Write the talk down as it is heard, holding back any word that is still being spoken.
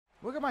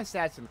Look at my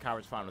stats in the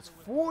conference finals.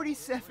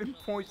 47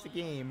 points a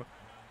game,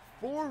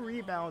 4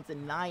 rebounds,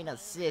 and 9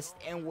 assists,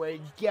 and we're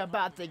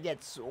about to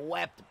get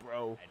swept,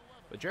 bro.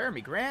 But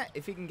Jeremy Grant,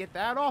 if he can get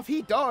that off,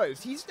 he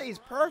does. He stays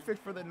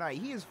perfect for the night.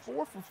 He is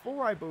 4 for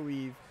 4, I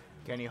believe.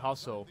 Kenny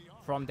Hustle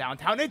from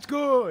downtown. It's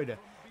good.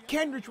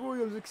 Kendrick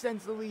Williams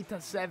extends the lead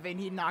to 7.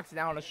 He knocks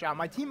down a shot.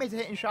 My teammates are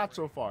hitting shots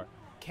so far.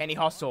 Kenny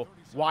Hustle,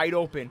 wide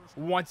open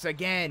once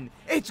again.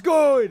 It's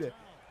good.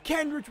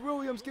 Kendrick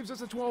Williams gives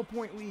us a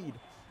 12-point lead.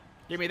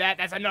 Give me that.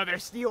 That's another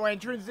steal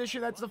and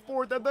transition. That's the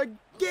 4th of the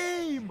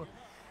game.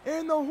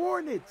 And the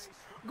Hornets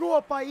go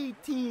up by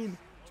 18.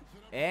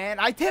 And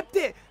I tipped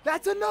it.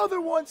 That's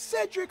another one.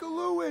 Cedric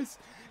Lewis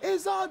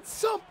is on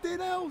something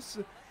else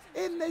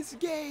in this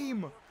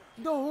game.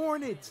 The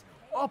Hornets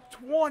up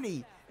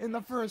 20 in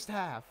the first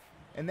half.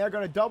 And they're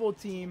going to double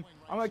team.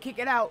 I'm going to kick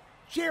it out.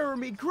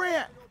 Jeremy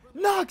Grant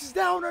knocks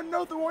down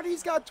another one.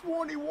 He's got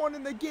 21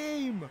 in the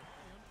game.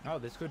 Oh,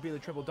 this could be the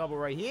triple-double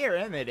right here.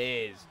 And it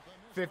is.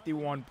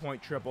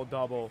 51-point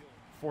triple-double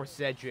for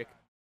Cedric.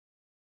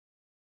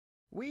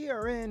 We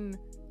are in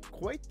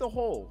quite the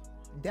hole.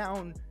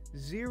 Down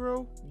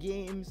 0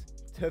 games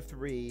to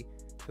 3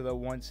 to the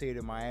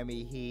 1-seeded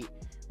Miami Heat.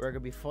 We're going to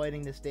be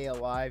fighting to stay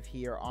alive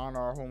here on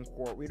our home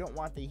court. We don't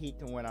want the Heat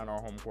to win on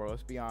our home court,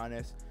 let's be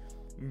honest.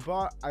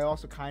 But I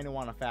also kind of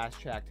want to fast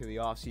track to the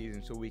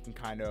offseason so we can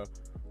kind of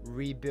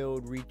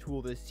rebuild,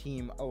 retool this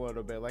team a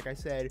little bit. Like I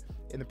said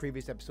in the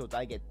previous episodes,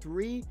 I get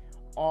 3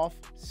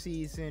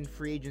 off-season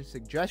free agent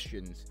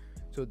suggestions.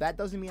 So that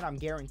doesn't mean I'm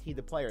guaranteed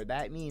the player.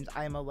 That means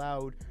I am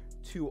allowed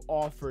to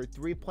offer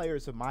 3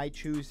 players of my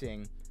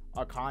choosing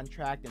a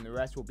contract, and the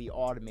rest will be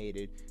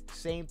automated.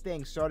 Same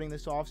thing starting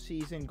this off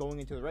season, going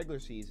into the regular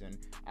season,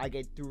 I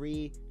get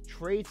 3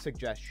 trade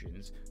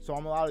suggestions. So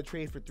I'm allowed to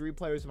trade for 3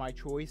 players of my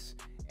choice,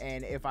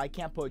 and if I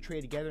can't put a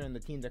trade together and the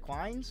team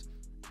declines,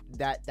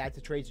 that's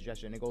a trade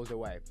suggestion. It goes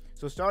away.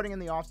 So starting in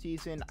the off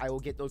season, I will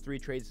get those 3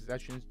 trade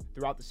suggestions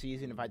throughout the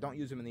season. If I don't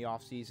use them in the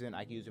off season,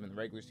 I can use them in the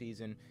regular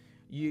season.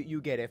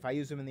 You get it. If I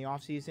use them in the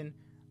off season,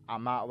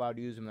 I'm not allowed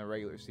to use them in the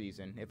regular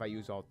season if I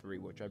use all 3,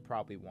 which I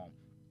probably won't.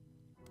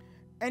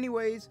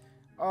 Anyways,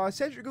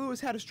 Cedric Lewis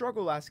had a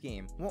struggle last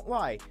game. Won't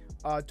lie.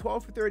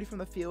 12 for 30 from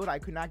the field. I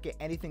could not get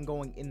anything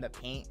going in the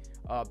paint.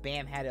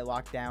 Bam had it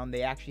locked down.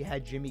 They actually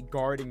had Jimmy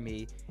guarding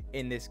me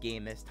in this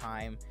game this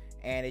time,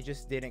 and it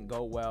just didn't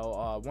go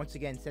well. Once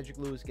again, Cedric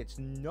Lewis gets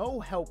no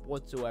help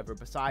whatsoever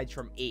besides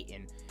from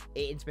Ayton.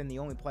 Ayton's been the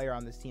only player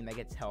on this team that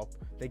gets help,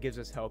 that gives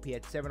us help. He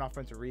had 7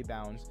 offensive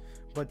rebounds,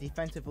 but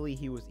defensively,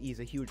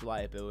 he's a huge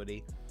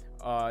liability.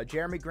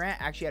 Jeremy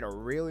Grant actually had a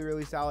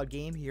really solid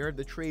game. He heard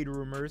the trade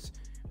rumors.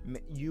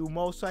 You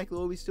most likely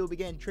will still be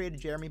getting traded,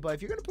 Jeremy, but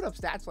if you're going to put up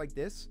stats like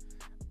this,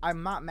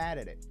 I'm not mad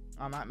at it.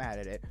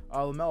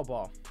 LaMelo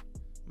Ball.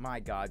 My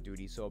God, dude,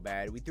 he's so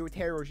bad. We threw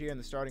Terry Rozier in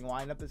the starting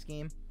lineup this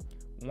game.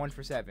 1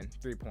 for 7,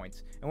 3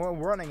 points. And we're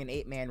running an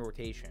 8-man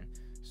rotation.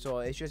 So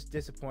it's just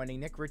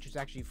disappointing. Nick Richards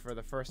actually, for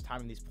the first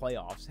time in these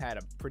playoffs, had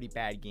a pretty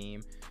bad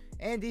game.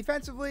 And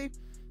defensively,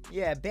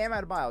 yeah, Bam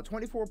Adebayo,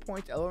 24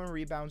 points, 11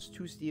 rebounds,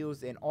 2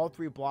 steals, and all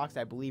 3 blocks,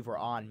 I believe, were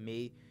on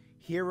me.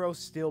 Hero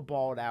still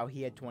balled out.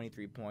 He had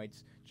 23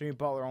 points. Jimmy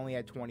Butler only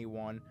had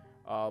 21.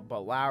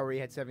 But Lowry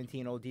had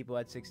 17. Oladipo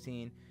had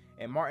 16.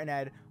 And Martin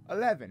had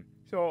 11.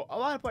 So a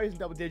lot of players in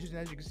double digits. And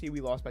as you can see,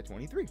 we lost by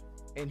 23.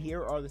 And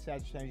here are the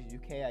stats percentages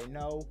UK. I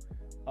know.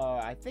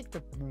 I think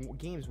the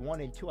games 1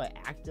 and 2 I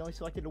accidentally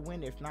selected to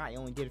win. If not, I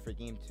only did it for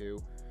game 2.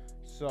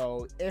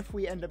 So if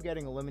we end up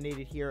getting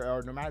eliminated here,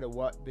 or no matter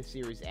what the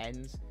series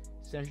ends,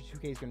 Century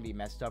 2K is going to be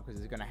messed up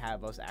because it's going to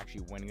have us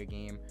actually winning a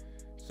game.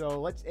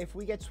 So if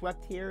we get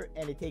swept here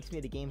and it takes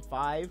me to game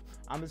 5,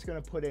 I'm just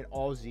going to put in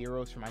all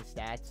zeros for my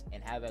stats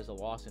and have it as a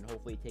loss, and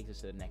hopefully it takes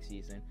us to the next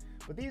season.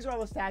 But these are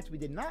all the stats we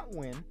did not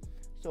win,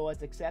 so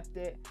let's accept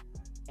it,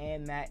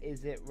 and that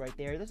is it right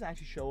there. It doesn't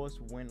actually show us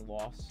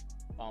win-loss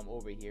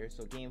over here.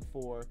 So game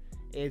 4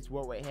 is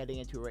what we're heading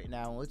into right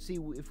now. Let's see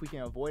if we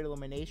can avoid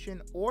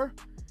elimination, or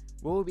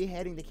we'll be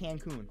heading to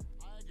Cancun.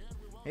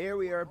 Here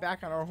we are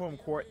back on our home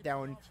court,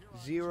 down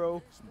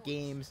 0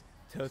 games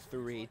to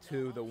 3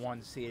 to the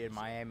 1-seeded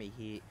Miami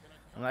Heat.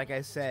 And like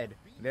I said,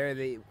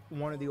 they're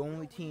one of the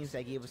only teams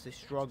that gave us a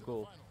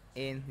struggle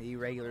in the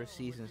regular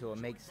season, so it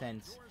makes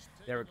sense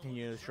they're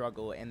continuing to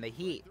struggle. And the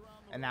Heat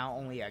are now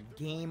only a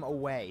game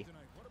away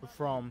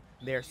from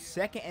their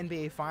 2nd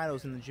NBA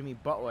Finals in the Jimmy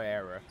Butler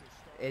era.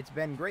 It's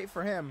been great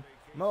for him.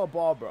 LaMelo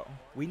Ball, bro.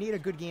 We need a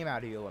good game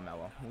out of you,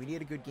 LaMelo. We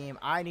need a good game.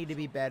 I need to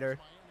be better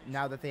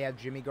now that they have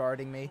Jimmy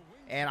guarding me.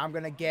 And I'm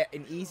going to get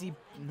an easy,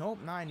 nope,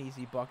 not an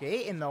easy bucket.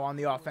 Ayton, though, on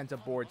the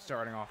offensive board,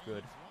 starting off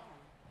good.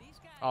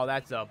 Oh,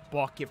 that's a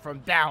bucket from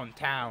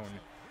downtown.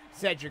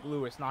 Cedric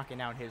Lewis knocking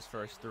down his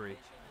first 3.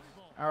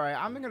 All right,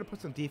 I'm going to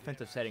put some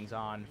defensive settings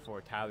on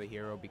for Tyler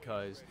Hero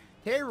because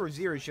Terry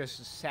Rozier is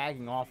just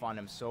sagging off on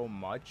him so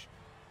much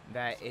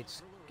that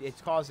it's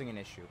causing an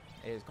issue.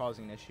 It is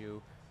causing an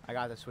issue. I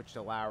got to switch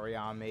to Lowry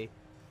on me.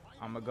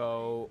 I'm going to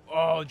go,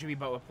 oh, Jimmy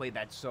Butler played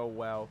that so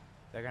well.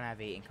 They're going to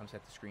have Ayton come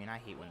set the screen. I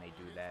hate when they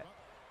do that.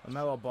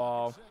 LaMelo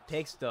Ball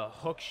takes the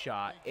hook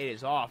shot. It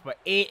is off, but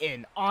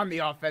Ayton on the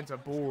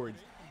offensive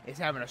boards is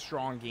having a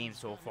strong game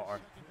so far.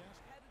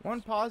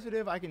 One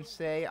positive I can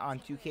say on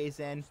 2K's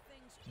end,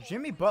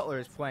 Jimmy Butler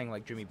is playing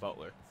like Jimmy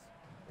Butler.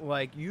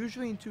 Like,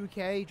 usually in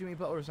 2K, Jimmy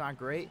Butler is not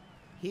great.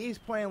 He's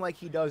playing like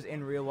he does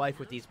in real life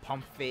with these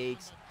pump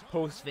fakes,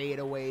 post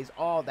fadeaways,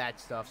 all that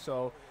stuff.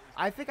 So,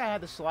 I think I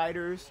have the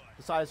sliders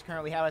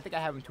currently have. I think I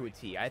have them to a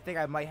T. I think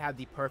I might have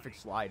the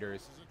perfect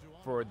sliders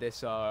for this,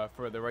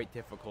 for the right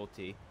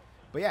difficulty.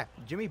 But yeah,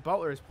 Jimmy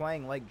Butler is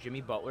playing like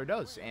Jimmy Butler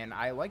does, and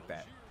I like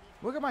that.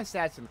 Look at my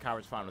stats in the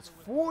conference finals.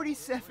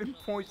 47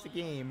 points a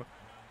game,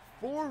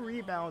 4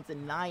 rebounds,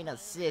 and 9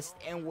 assists,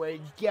 and we're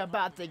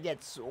about to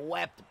get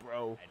swept,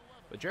 bro.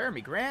 But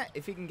Jeremy Grant,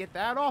 if he can get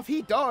that off,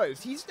 he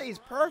does. He stays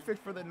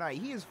perfect for the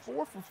night. He is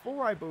 4 for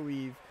 4, I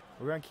believe.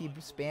 We're going to keep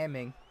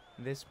spamming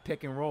this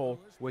pick and roll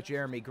with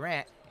Jeremy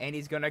Grant, and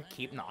he's going to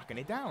keep knocking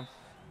it down.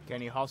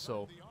 Kenny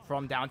Hustle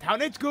from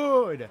downtown. It's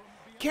good.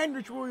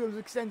 Kendrick Williams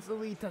extends the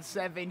lead to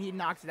 7. He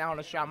knocks down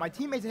a shot. My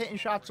teammates are hitting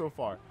shots so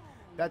far.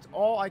 That's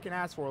all I can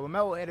ask for.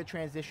 LaMelo hit a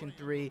transition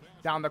 3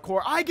 down the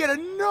court. I get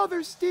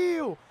another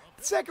steal.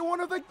 Second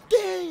one of the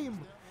game.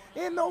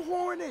 And the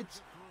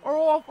Hornets are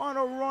off on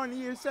a run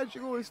here.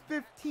 Cedric Lewis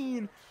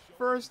 15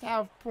 first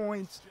half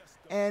points.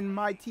 And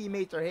my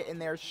teammates are hitting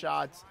their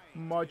shots.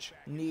 Much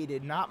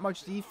needed. Not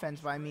much defense,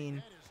 but I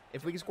mean,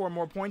 if we can score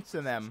more points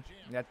than them,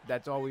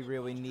 that's all we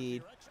really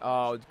need.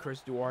 Oh,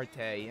 Chris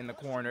Duarte in the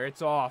corner.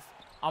 It's off.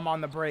 I'm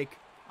on the break.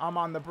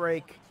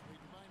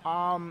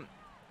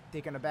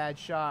 Taking a bad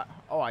shot.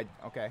 Oh,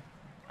 okay.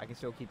 I can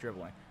still keep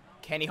dribbling.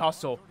 Kenny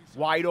Hustle,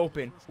 wide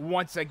open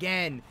once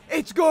again.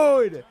 It's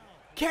good.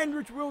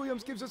 Kendrick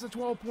Williams gives us a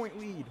 12-point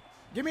lead.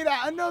 Give me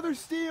that. Another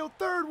steal.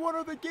 Third one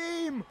of the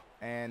game.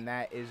 And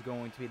that is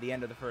going to be the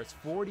end of the first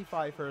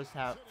 45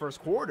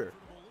 first quarter.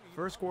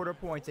 First quarter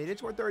points. They did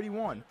score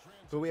 31.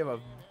 So we have a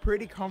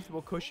pretty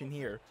comfortable cushion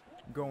here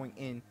going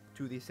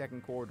into the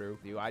second quarter.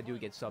 I do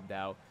get subbed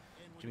out.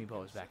 Jimmy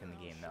Butler's back in the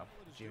game, though.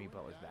 Jimmy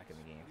Butler's back in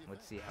the game.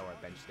 Let's see how our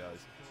bench does.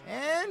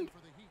 And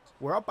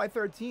we're up by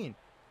 13.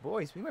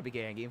 Boys, we might be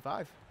getting a game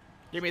 5.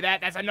 Give me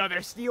that. That's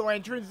another steal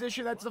and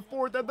transition. That's the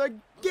 4th of the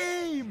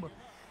game.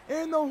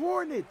 And the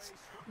Hornets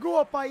go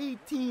up by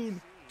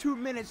 18. 2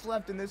 minutes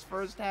left in this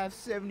first half.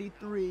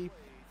 73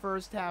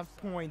 first half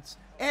points.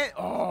 And,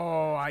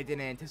 oh, I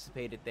didn't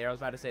anticipate it there. I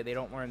was about to say they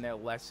don't learn their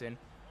lesson.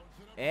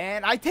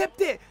 And I tipped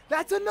it.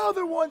 That's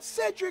another one.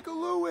 Cedric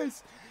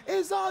Lewis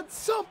is on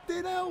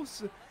something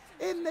else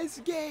in this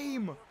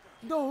game.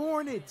 The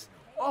Hornets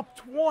up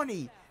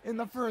 20 in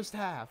the first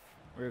half.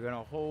 We're going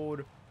to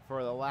hold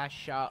for the last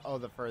shot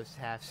of the first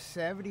half.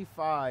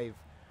 75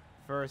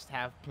 first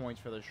half points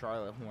for the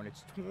Charlotte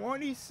Hornets.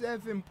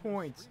 27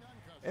 points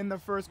in the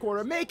first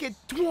quarter. Make it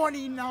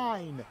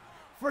 29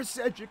 for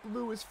Cedric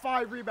Lewis.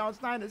 5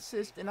 rebounds, 9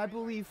 assists, and I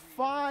believe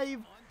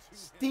 5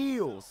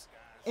 steals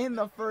in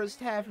the first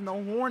half. And the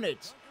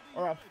Hornets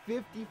are up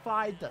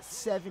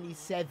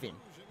 55-77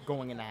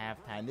 going into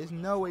halftime. There's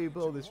no way you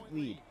blow this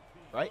lead,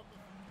 right?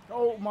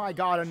 Oh my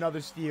God,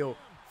 another steal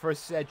for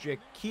Cedric.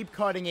 Keep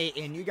cutting it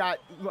in. You got,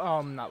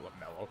 not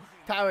LaMelo,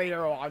 Tyler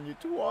Hero on you.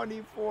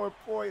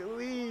 24-point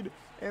lead.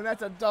 And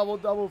that's a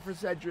double-double for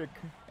Cedric.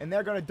 And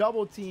they're going to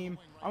double team.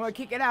 I'm going to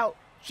kick it out.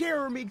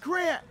 Jeremy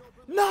Grant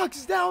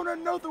knocks down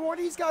another one.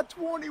 He's got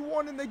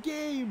 21 in the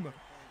game.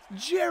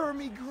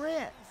 Jeremy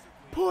Grant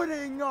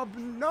putting up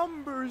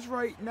numbers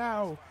right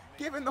now.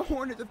 Giving the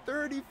Hornets a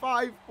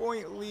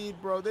 35-point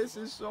lead, bro. This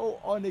is so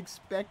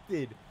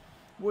unexpected.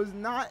 Was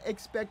not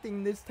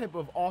expecting this type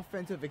of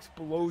offensive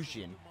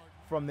explosion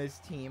from this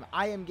team.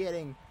 I am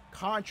getting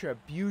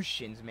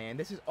contributions, man.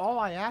 This is all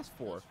I asked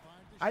for.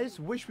 I just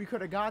wish we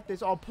could have got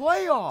this all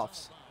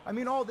playoffs. I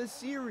mean, all this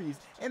series.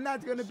 And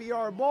that's going to be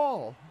our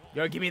ball.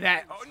 Yo, give me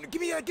that. Oh, give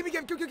me that. Give me.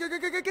 No way,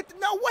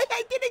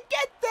 I didn't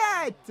get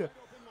that.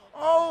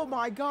 Oh,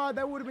 my God.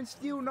 That would have been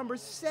steal number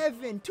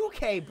 7.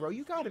 2K, bro.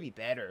 You got to be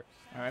better.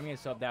 All right, I'm going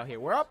to sub down here.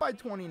 We're up by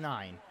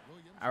 29.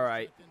 All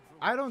right.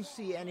 I don't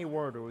see any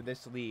word where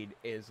this lead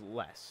is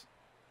less.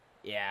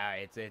 Yeah,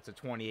 it's a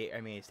 28.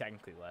 I mean, it's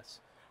technically less.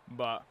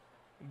 But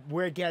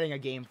we're getting a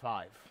game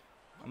 5.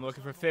 I'm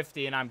looking for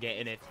 50, and I'm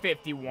getting it.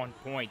 51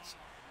 points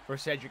for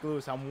Cedric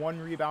Lewis. I'm 1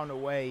 rebound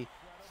away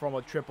from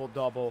a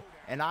triple-double,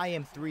 and I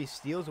am 3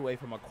 steals away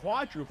from a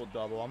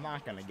quadruple-double. I'm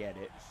not going to get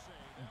it.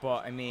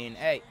 But, I mean,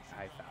 hey,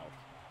 I fouled.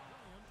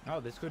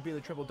 Oh, this could be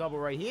the triple-double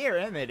right here,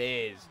 and it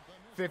is.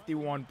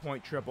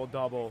 51-point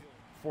triple-double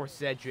for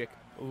Cedric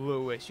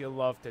Lewis. You'll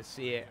love to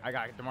see it. I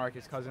got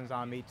DeMarcus Cousins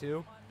on me,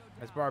 too.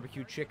 That's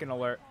barbecue chicken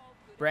alert.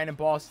 Brandon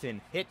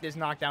Boston hit this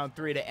knockdown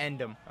 3 to end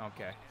him.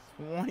 Okay.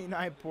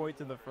 29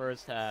 points in the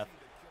first half.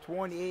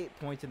 28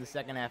 points in the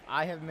second half.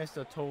 I have missed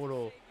a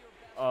total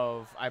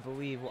of, I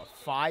believe, what,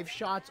 5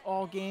 shots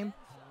all game?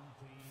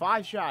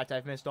 5 shots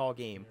I've missed all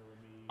game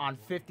on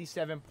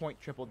 57-point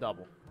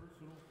triple-double.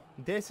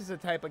 This is the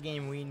type of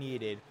game we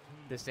needed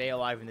to stay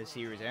alive in this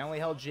series. I only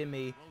held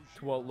Jimmy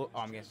to a look. Oh,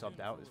 I'm getting subbed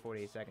out. There's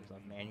 48 seconds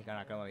left, man. You're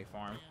not going to let me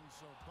farm.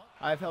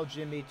 I've held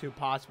Jimmy to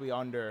possibly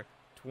under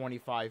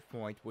 25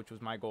 points, which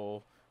was my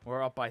goal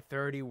We're up by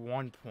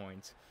 31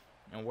 points.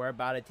 And we're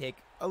about to take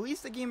at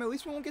least a game. At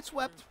least we won't get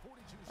swept.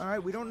 All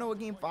right, we don't know what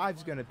Game 5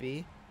 is going to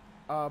be.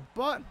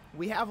 But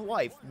we have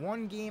life.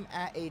 One game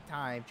at a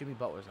time. Jimmy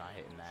Butler's not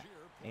hitting that.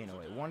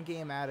 Anyway, one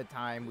game at a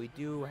time. We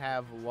do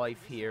have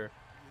life here.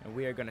 And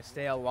we are going to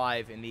stay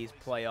alive in these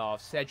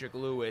playoffs. Cedric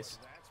Lewis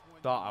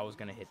thought I was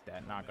going to hit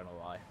that. Not going to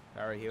lie.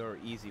 All right, here,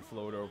 easy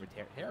float over.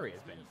 Terry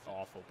has been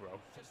awful, bro.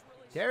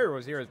 Terry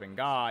Rozier has been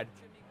god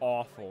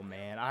awful,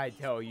 man. I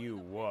tell you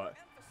what.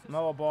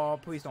 Mellow ball,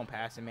 please don't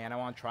pass it, man. I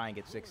want to try and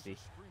get 60.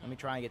 Let me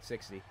try and get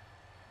 60.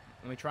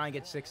 Let me try and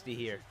get 60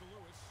 here.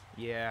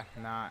 Yeah,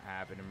 not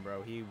happening,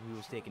 bro. He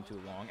was taking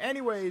too long.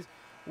 Anyways,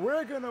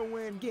 we're going to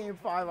win Game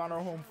 5 on our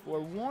home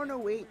floor.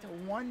 108 to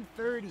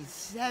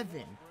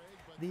 137.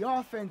 The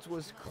offense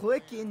was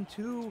clicking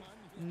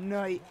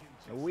tonight.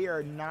 And we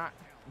are not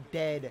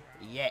dead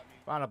yet.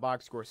 Final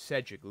box score,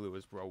 Cedric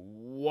Lewis, bro.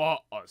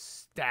 What a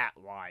stat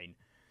line.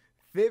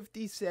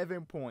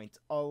 57 points,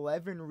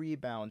 11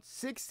 rebounds,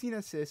 16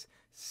 assists,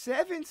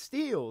 7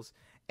 steals,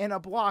 and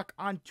a block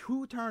on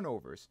 2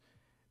 turnovers.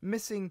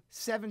 Missing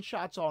 7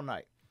 shots all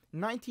night.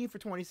 19 for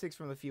 26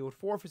 from the field,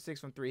 4 for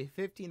 6 from 3,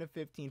 15 of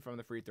 15 from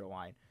the free throw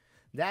line.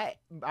 That,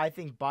 I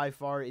think, by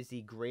far is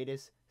the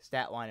greatest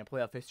stat line in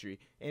playoff history.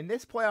 In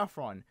this playoff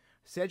run,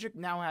 Cedric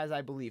now has,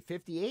 I believe,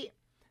 58,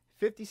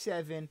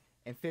 57,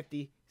 and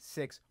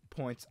 56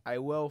 points. I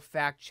will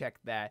fact check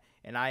that,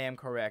 and I am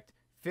correct.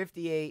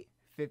 58,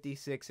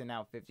 56, and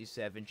now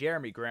 57.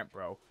 Jeremy Grant,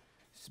 bro.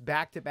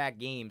 Back-to-back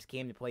games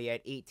came to play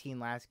at 18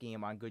 last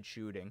game on good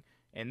shooting.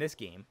 And this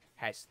game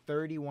has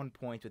 31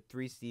 points with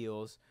 3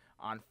 steals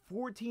on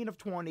 14 of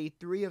 20,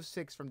 3 of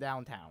 6 from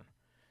downtown.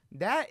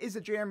 That is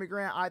a Jeremy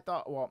Grant I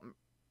thought, well,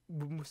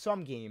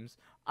 some games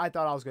I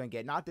thought I was going to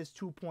get. Not this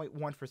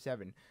 2.1 for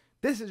 7.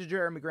 This is a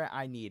Jeremy Grant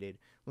I needed.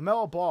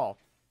 LaMelo Ball,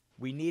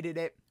 we needed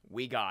it.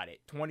 We got it.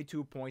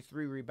 22 points,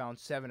 3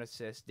 rebounds, 7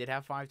 assists. Did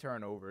have 5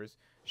 turnovers.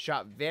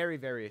 Shot very,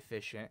 very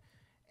efficient.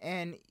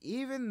 And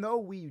even though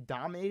we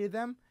dominated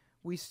them,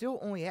 we still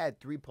only had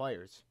 3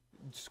 players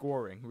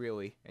scoring,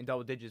 really, in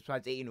double digits.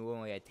 Besides Ayton, who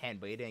only had 10,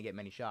 but he didn't get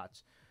many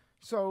shots.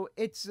 So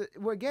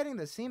we're getting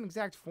the same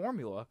exact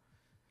formula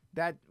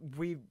that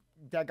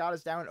got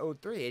us down in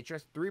 0-3. It's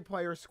just 3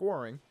 players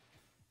scoring,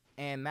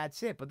 and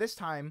that's it. But this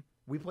time,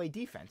 we play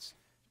defense.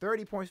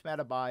 30 points from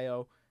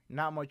Adebayo.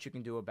 Not much you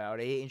can do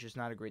about it. Ayton's just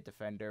not a great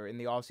defender. In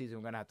the offseason,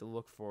 we're going to have to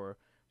look for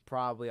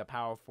probably a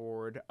power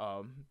forward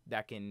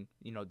that can,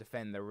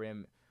 defend the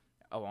rim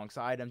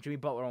alongside him. Jimmy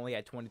Butler only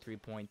had 23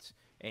 points,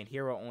 and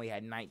Hero only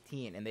had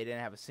 19, and they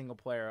didn't have a single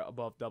player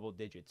above double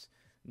digits.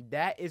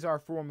 That is our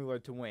formula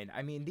to win.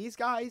 I mean, these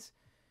guys,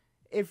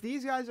 if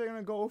these guys are going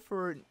to go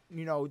for,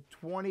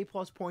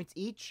 20-plus points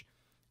each,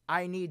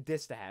 I need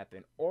this to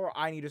happen, or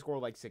I need to score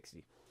like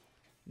 60.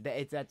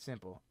 It's that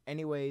simple.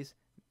 Anyways,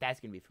 that's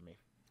going to be for me.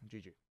 GG.